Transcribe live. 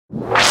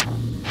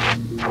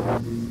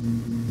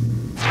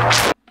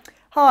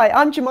Hi,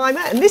 I'm Jemima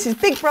and this is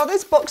Big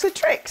Brother's Box of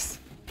Tricks.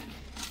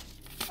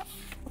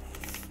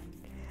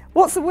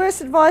 What's the worst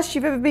advice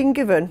you've ever been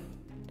given?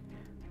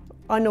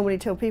 I normally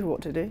tell people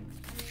what to do.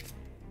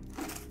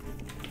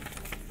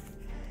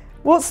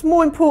 What's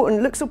more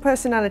important, looks or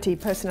personality?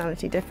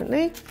 Personality,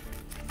 definitely.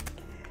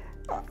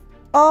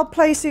 Are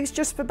play suits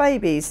just for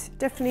babies?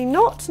 Definitely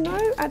not,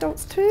 no,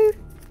 adults too.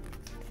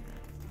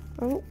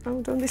 Oh,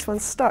 hold on, this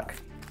one's stuck.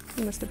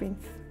 It must have been.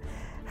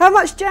 How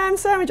much jam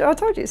sandwich? Oh, I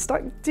told you it's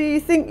stuck. Do you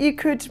think you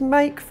could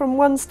make from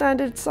one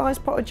standard size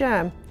pot of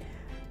jam?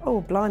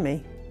 Oh,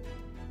 blimey.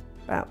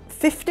 About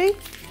 50?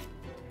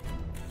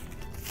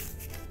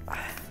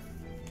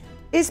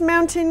 Is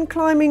mountain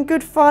climbing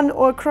good fun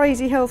or a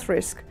crazy health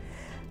risk?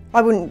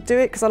 I wouldn't do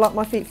it because I like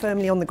my feet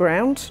firmly on the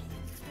ground.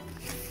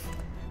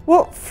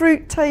 What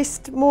fruit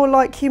tastes more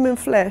like human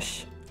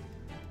flesh?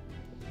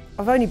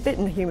 I've only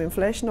bitten human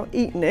flesh, not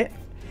eaten it.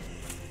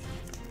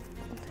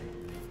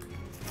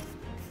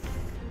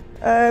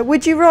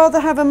 Would you rather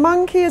have a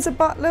monkey as a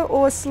butler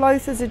or a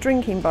sloth as a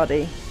drinking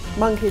buddy?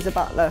 Monkey as a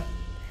butler.